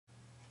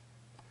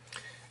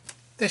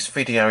This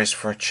video is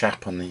for a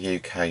chap on the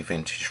UK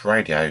Vintage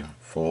Radio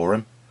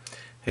forum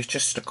who's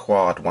just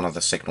acquired one of the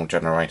signal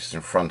generators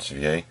in front of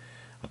you.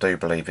 I do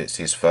believe it's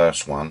his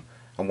first one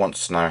and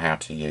wants to know how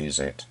to use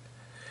it.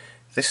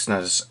 This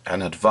is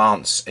an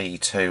Advance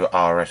E2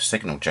 RF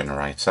signal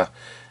generator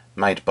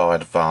made by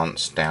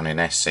Advance down in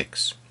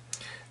Essex.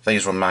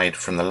 These were made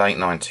from the late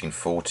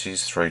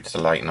 1940s through to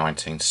the late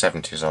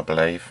 1970s, I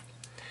believe,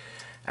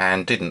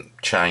 and didn't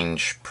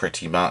change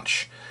pretty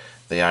much.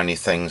 The only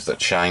things that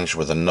changed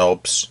were the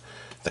knobs,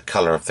 the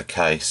colour of the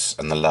case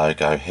and the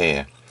logo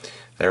here.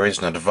 There is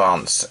an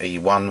Advance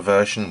E1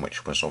 version,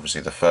 which was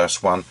obviously the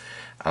first one,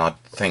 and I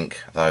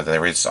think, though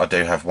I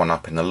do have one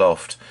up in the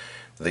loft,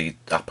 the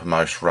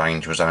uppermost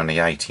range was only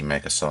 80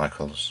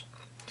 megacycles.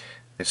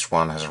 This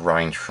one has a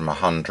range from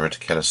 100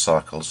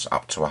 kilocycles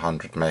up to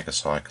 100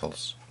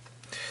 megacycles.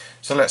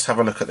 So let's have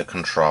a look at the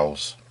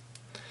controls.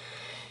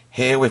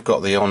 Here we've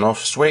got the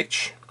on-off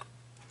switch,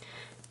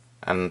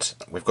 and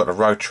we've got a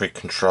rotary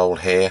control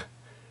here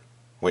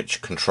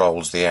which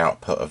controls the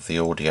output of the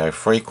audio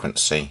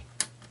frequency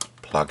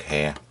plug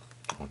here,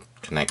 or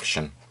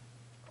connection.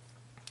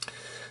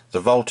 The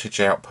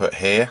voltage output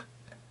here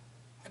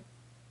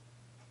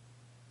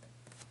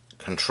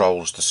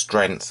controls the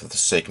strength of the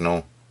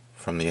signal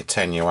from the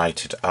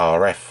attenuated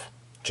RF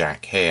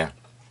jack here,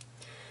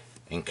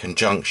 in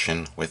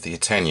conjunction with the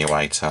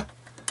attenuator.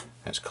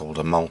 It's called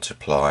a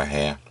multiplier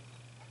here.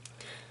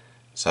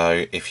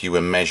 So if you were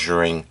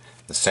measuring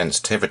the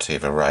sensitivity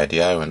of a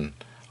radio, and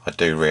I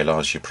do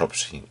realise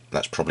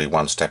that's probably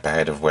one step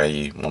ahead of where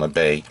you want to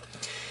be,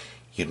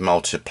 you'd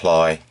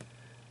multiply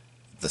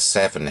the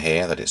 7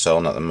 here that it's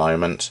on at the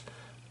moment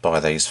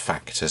by these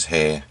factors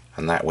here,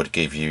 and that would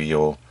give you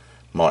your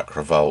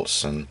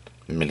microvolts and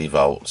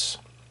millivolts.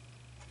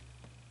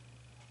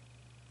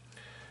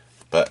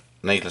 But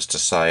needless to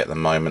say, at the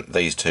moment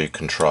these two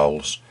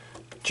controls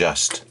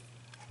just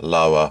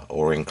lower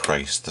or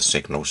increase the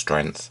signal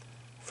strength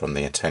from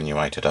the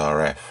attenuated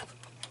RF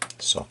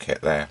socket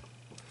there.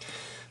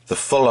 The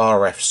full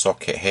RF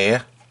socket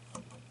here,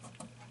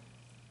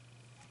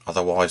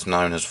 otherwise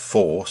known as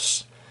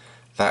force,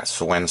 that's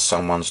for when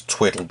someone's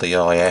twiddled the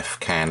IF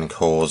can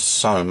cause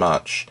so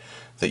much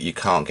that you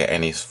can't get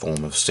any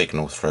form of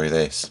signal through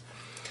this,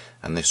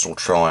 and this will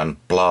try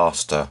and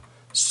blast a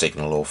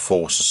signal or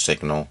force a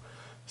signal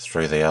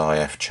through the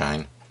IF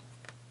chain.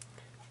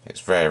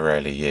 It's very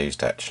rarely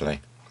used actually.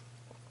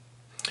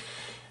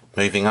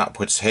 Moving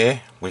upwards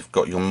here, we've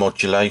got your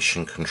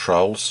modulation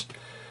controls.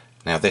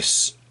 Now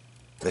this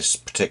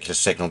particular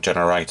signal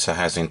generator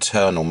has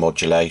internal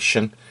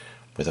modulation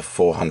with a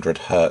 400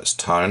 Hz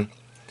tone,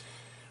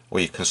 or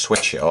you can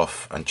switch it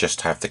off and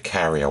just have the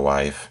carrier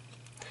wave.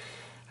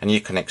 And you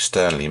can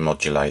externally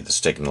modulate the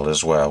signal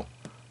as well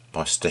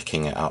by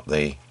sticking it up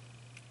the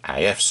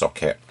AF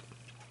socket.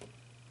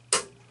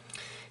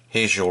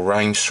 Here's your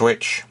range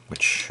switch,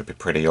 which should be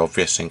pretty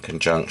obvious in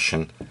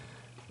conjunction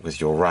with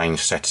your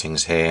range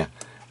settings here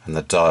and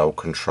the dial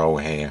control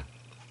here.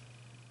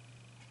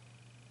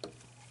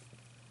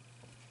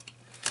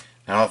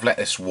 Now I've let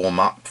this warm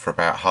up for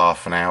about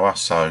half an hour,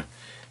 so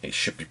it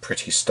should be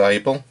pretty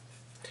stable.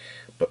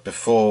 But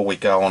before we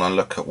go on and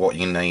look at what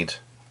you need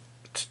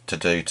to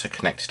do to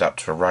connect it up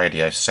to a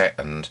radio set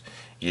and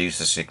use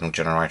the signal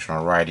generator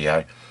on a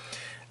radio,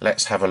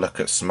 let's have a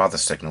look at some other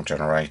signal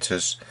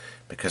generators,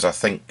 because I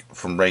think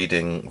from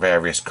reading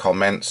various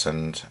comments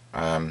and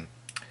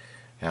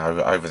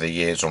over the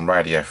years on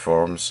radio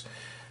forums,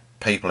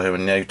 people who are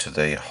new to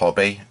the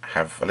hobby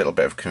have a little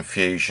bit of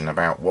confusion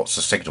about what's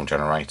a signal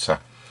generator.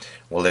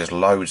 Well, there's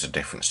loads of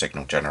different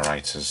signal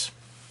generators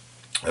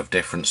of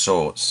different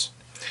sorts.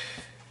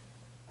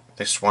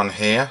 This one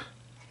here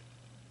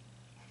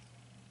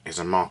is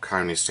a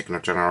Marconi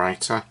signal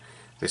generator.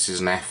 This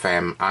is an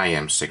FM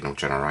AM signal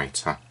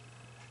generator.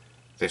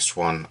 This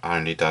one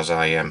only does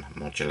AM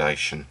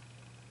modulation.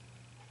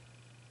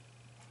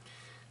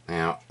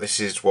 Now this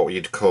is what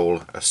you'd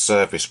call a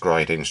service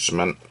grade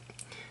instrument.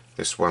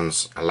 This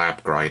one's a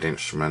lab grade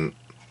instrument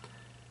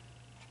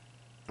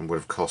and would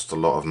have cost a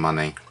lot of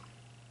money.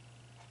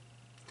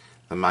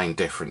 The main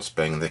difference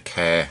being the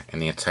care in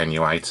the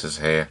attenuators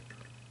here.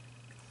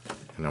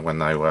 When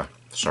they were,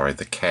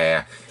 the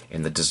care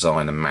in the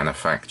design and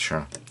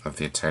manufacture of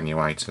the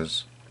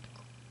attenuators.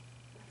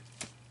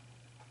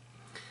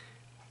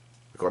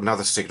 We've got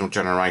another signal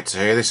generator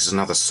here. This is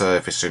another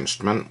service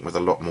instrument with a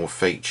lot more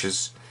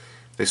features.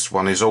 This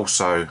one is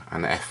also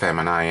an FM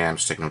and AM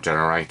signal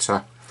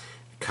generator,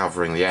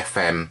 covering the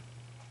FM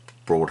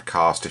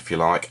broadcast, if you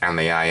like, and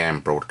the AM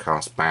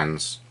broadcast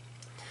bands.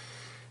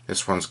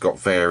 This one's got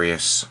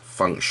various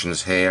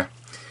functions here,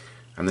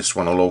 and this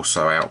one will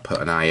also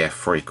output an AF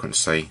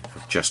frequency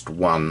of just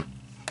one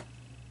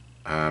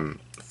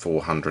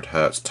 400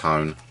 Hz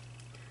tone,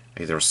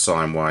 either a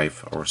sine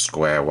wave or a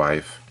square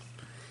wave.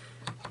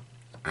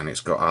 And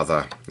this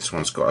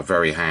one's got a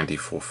very handy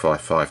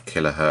 455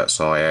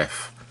 kHz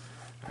IF,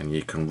 and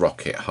you can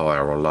rock it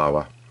higher or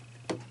lower.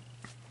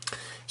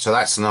 So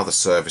that's another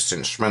service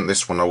instrument.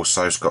 This one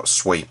also has got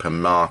sweep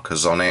and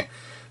markers on it,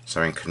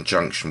 So in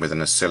conjunction with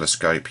an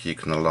oscilloscope you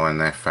can align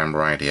the FM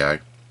radio.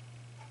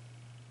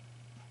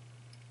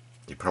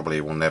 You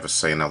probably will never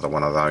see another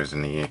one of those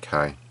in the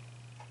UK.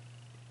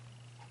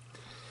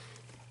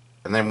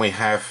 And then we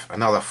have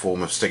another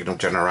form of signal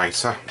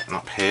generator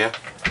up here.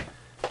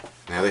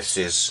 Now this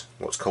is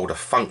what's called a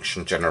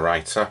function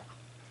generator,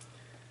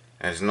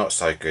 and it's not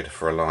so good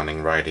for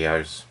aligning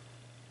radios.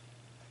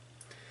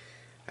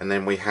 And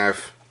then we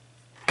have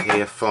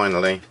here,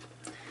 finally,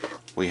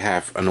 we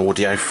have an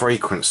audio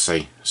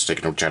frequency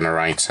signal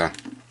generator.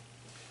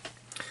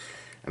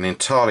 An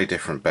entirely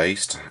different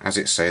beast. As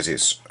it says,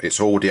 it's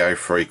audio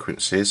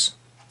frequencies,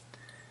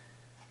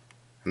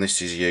 and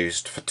this is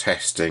used for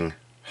testing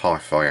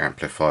hi-fi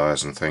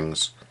amplifiers and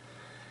things.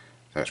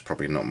 That's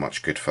probably not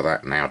much good for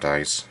that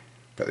nowadays,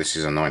 but this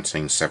is a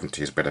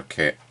 1970s bit of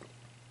kit.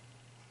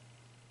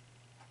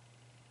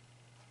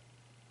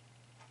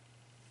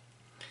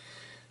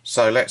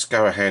 So let's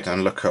go ahead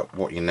and look at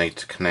what you need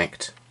to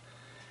connect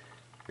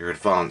your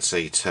Advance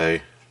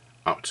E2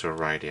 up to a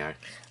radio.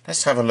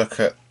 Let's have a look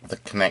at the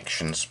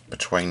connections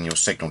between your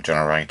signal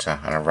generator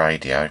and a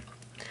radio.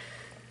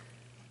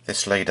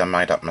 This lead I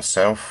made up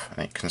myself,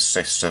 and it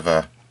consists of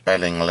a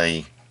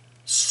Bellingly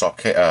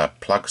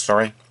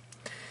plug.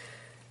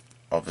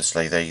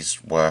 Obviously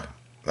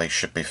they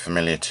should be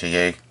familiar to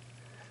you.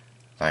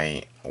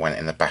 They went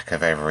in the back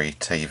of every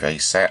TV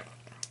set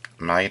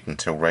made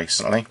until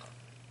recently,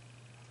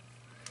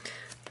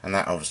 and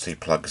that obviously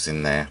plugs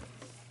in there.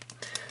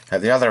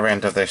 At the other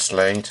end of this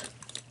lead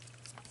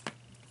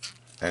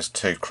there's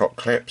two crop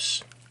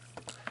clips,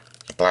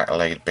 the black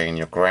lead being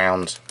your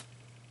ground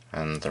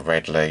and the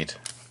red lead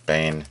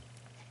being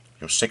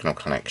your signal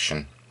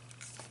connection.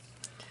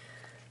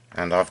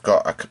 And I've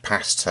got a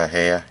capacitor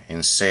here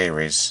in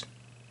series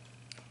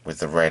with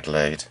the red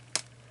lead.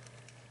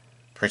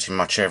 Pretty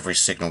much every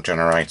signal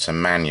generator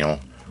manual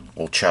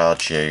will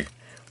charge you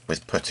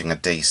with putting a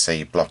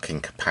DC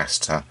blocking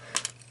capacitor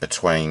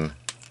between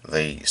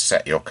the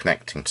set you're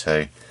connecting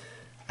to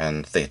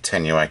and the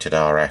attenuated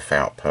RF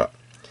output.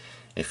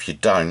 If you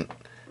don't,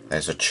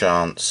 there's a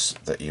chance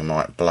that you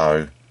might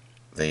blow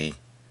the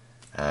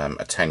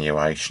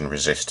attenuation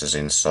resistors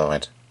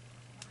inside.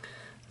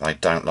 They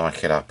don't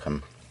like it up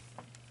 'em.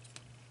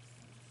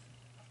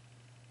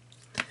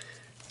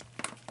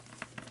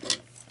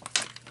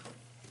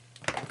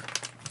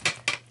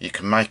 You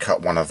can make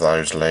up one of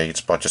those leads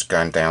by just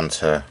going down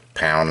to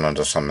Poundland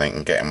or something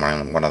and getting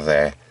one of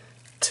their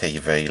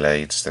TV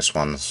leads. This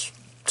one's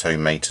 2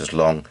 meters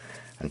long,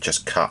 and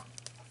just cut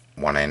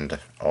one end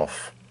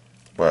off.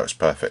 Works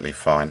perfectly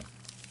fine.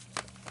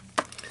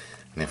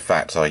 And in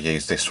fact I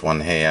use this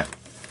one here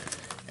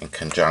in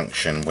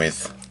conjunction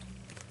with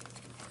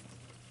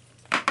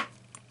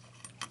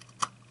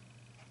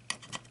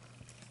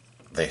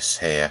this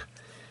here.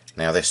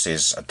 Now this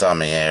is a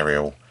dummy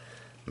aerial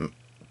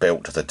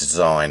built to the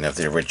design of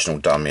the original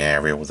dummy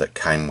aerial that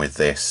came with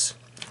this,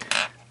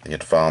 the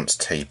Advance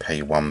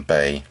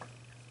TP1B.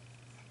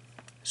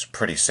 It's a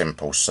pretty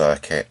simple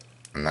circuit,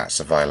 and that's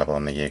available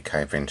on the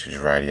UK Vintage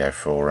Radio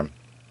Forum.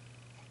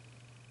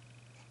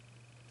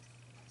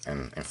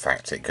 And in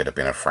fact it could have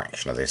been a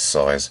fraction of this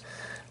size,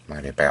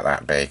 maybe about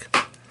that big.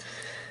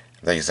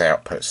 These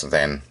outputs are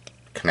then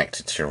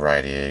connected to your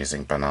radio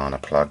using banana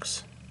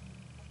plugs,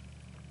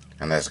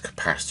 and there's a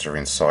capacitor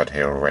inside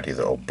here already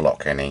that will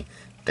block any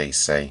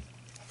DC.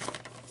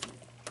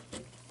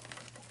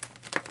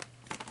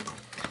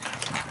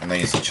 And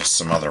these are just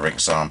some other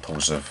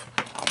examples of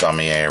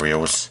dummy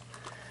aerials.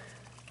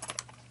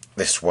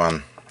 This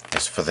one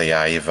is for the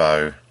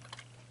AVO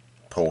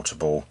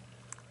portable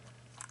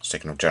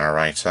signal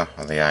generator,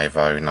 or the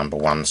AVO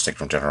 #1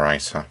 signal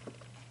generator,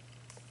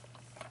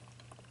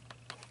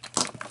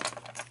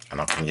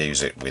 and I can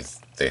use it with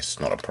this,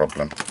 not a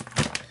problem.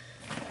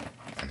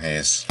 And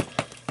here's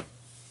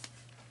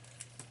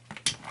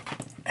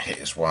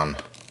one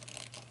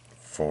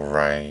for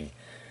a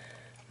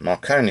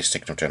Marconi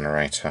signal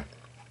generator,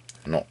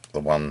 not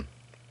the one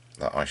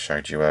that I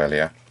showed you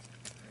earlier.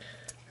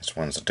 This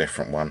one's a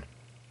different one,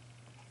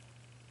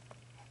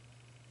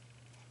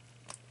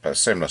 but a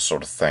similar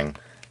sort of thing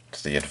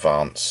to the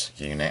Advance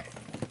unit.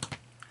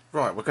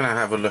 Right, we're going to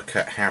have a look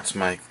at how to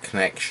make a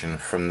connection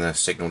from the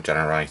signal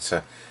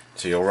generator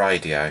to your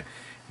radio.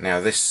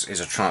 Now this is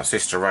a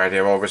transistor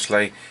radio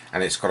obviously,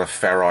 and it's got a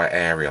ferrite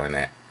aerial in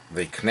it.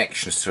 The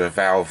connections to a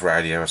valve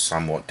radio are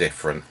somewhat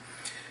different.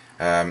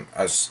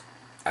 As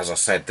I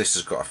said, this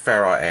has got a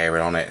ferrite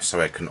aerial on it,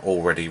 so it can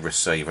already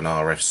receive an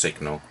RF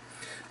signal.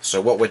 So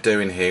what we're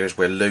doing here is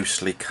we're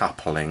loosely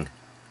coupling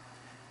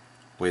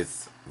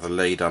with the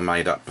lead I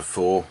made up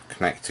before,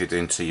 connected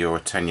into your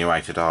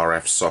attenuated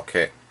RF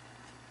socket.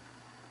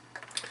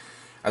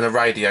 And the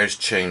radio's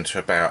tuned to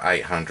about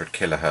 800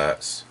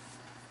 kilohertz.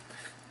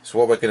 So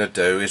what we're going to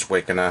do is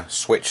we're going to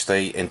switch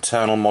the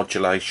internal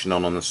modulation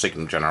on the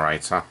signal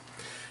generator,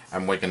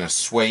 and we're going to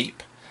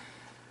sweep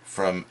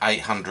from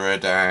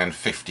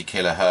 850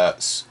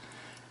 kilohertz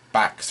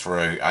back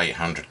through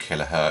 800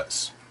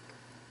 kilohertz,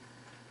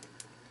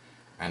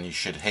 and you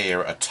should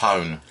hear a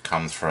tone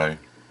come through.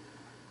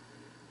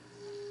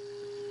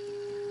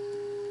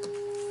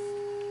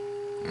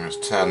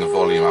 Let's turn the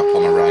volume up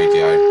on the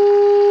radio.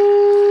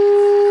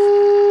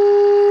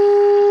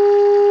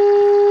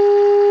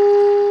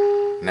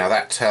 Now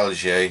that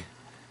tells you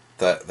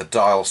that the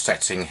dial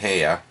setting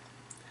here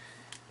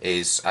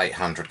is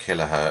 800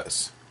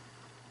 kilohertz.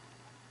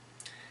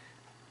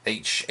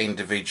 Each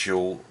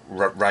individual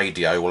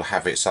radio will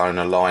have its own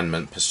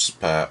alignment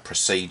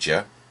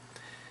procedure,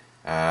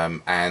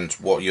 and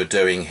what you're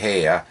doing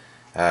here,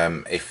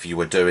 if you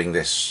were doing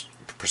this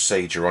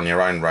procedure on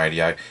your own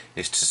radio,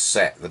 is to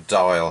set the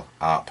dial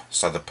up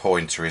so the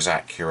pointer is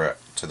accurate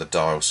to the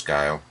dial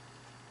scale.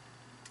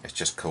 It's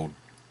just called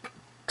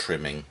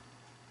trimming.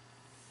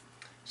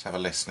 Let's have a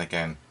listen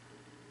again.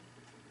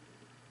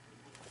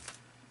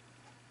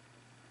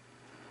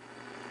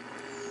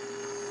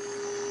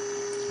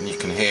 And you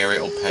can hear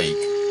it'll peak,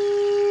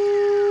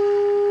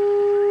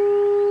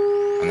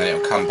 and then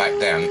it'll come back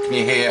down. Can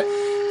you hear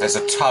there's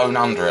a tone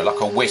under it, like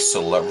a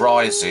whistle that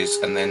rises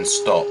and then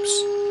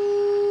stops?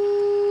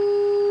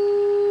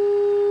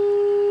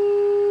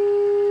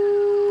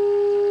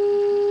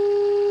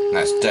 And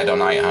that's dead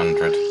on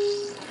 800,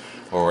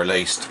 or at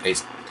least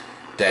it's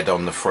dead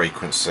on the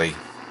frequency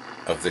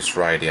of this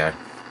radio,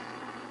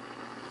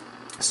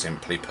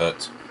 simply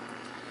put.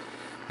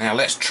 Now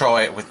let's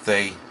try it with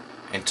the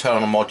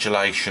internal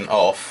modulation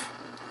off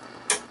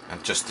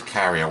and just the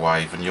carrier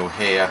wave, and you'll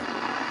hear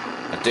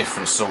a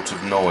different sort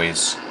of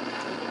noise.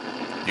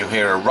 You'll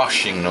hear a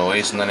rushing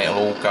noise, and then it'll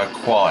all go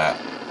quiet.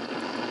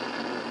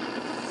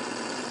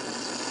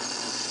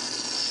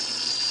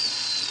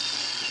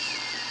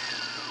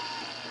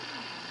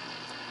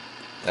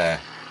 There.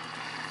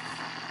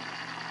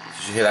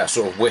 Did you hear that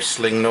sort of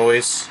whistling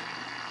noise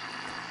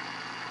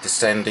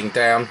descending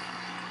down?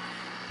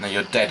 Now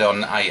you're dead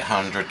on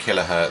 800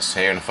 kilohertz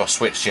here, and if I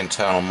switch the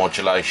internal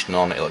modulation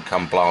on, it'll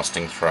come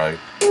blasting through.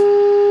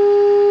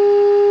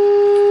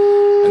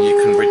 And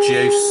you can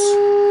reduce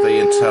the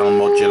internal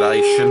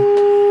modulation,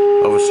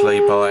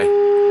 obviously, by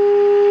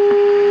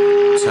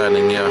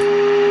turning your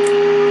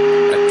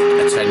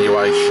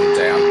attenuation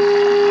down.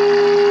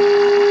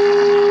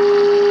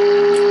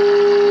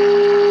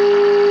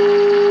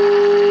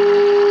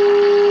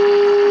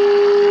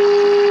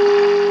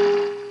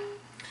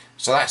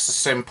 So that's a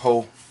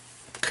simple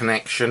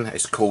connection.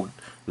 It's called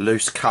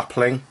loose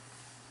coupling,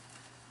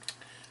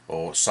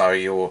 or so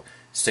your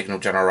signal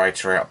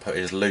generator output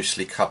is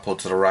loosely coupled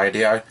to the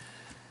radio.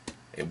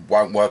 It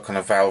won't work on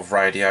a valve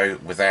radio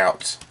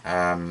without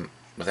a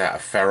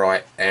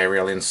ferrite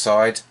aerial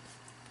inside.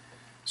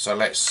 So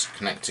let's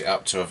connect it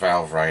up to a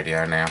valve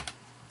radio now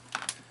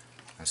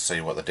and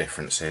see what the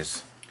difference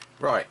is.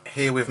 Right,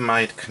 here we've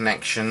made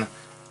connection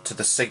to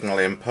the signal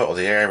input, or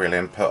the aerial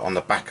input, on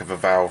the back of a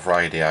valve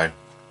radio.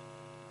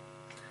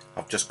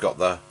 I've just got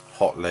the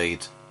hot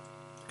lead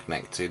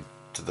connected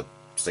to the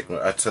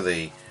signal to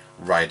the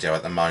radio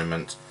at the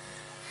moment,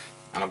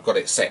 and I've got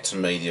it set to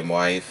medium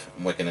wave,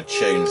 and we're going to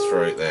tune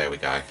through it. There we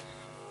go.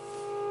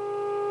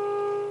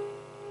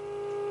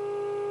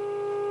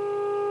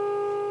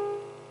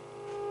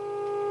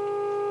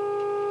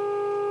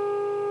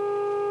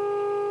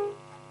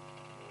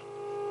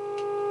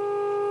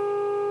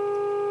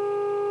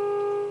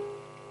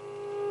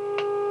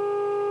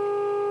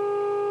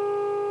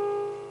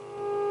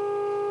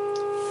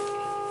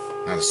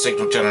 Now the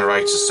signal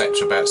generator is set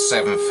to about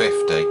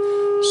 750,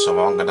 so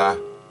I'm going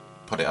to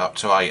put it up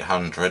to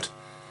 800,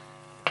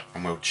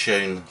 and we'll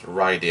tune the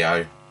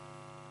radio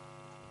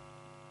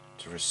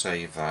to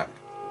receive that.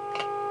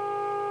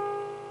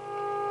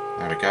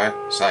 There we go,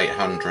 it's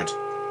 800.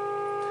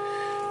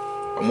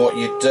 And what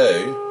you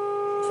do,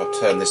 if I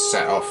turn this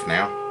set off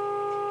now,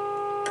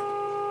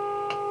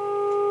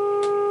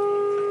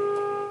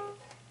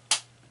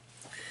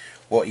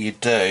 what you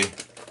do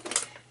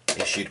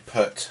is you'd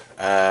put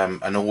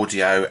an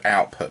audio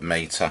output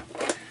meter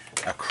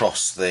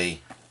across the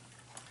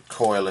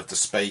coil of the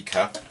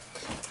speaker,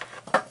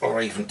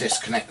 or even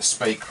disconnect the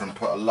speaker and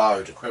put a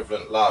load,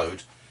 equivalent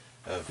load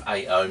of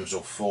 8 ohms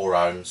or 4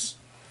 ohms,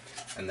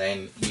 and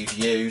then you'd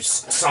use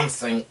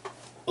something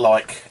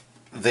like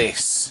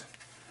this,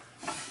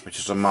 which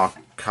is a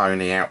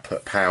Marconi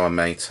output power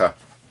meter,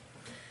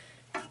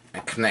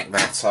 and connect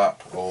that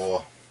up,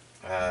 or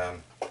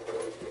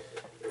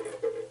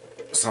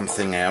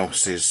something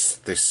else is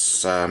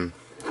this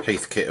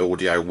Heathkit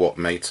audio watt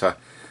meter,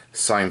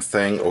 same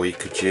thing. Or you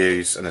could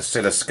use an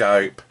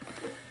oscilloscope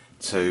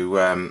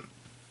to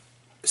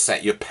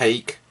set your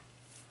peak,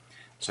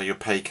 so your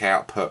peak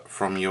output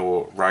from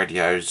your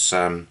radio's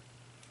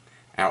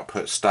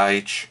output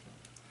stage,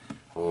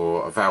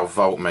 or a valve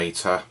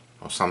voltmeter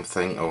or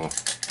something, or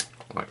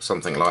like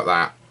something like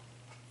that.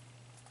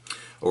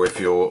 Or if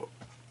your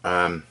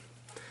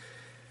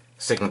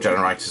signal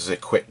generator is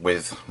equipped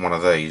with one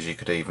of these, you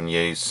could even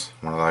use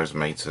one of those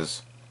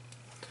meters,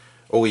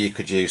 or you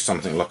could use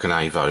something like an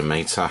AVO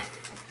meter,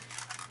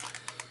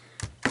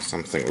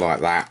 something like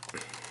that,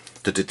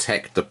 to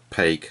detect the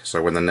peak.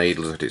 So when the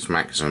needle's at its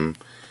maximum,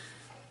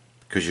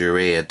 because your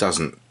ear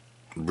isn't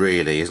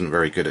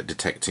very good at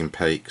detecting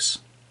peaks.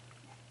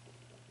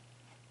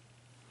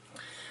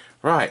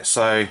 Right,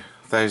 so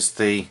there's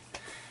the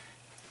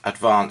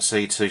advanced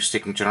C2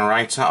 signal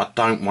generator. I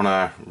don't want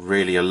to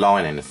really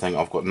align anything.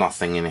 I've got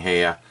nothing in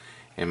here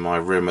in my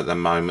room at the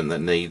moment that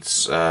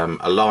needs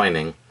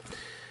aligning.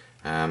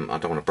 I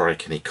don't want to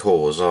break any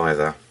cores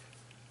either,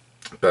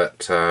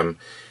 but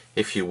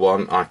if you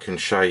want, I can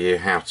show you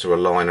how to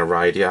align a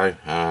radio.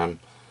 I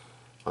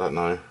don't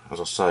know, as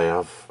I say,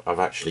 I've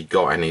actually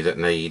got any that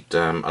need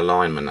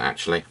alignment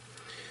actually.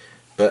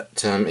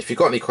 But if you've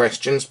got any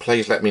questions,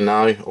 please let me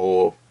know,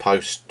 or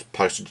post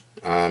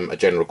a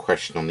general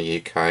question on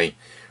the UK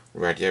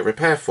Radio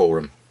Repair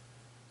Forum.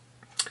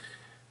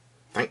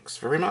 Thanks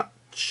very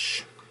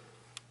much.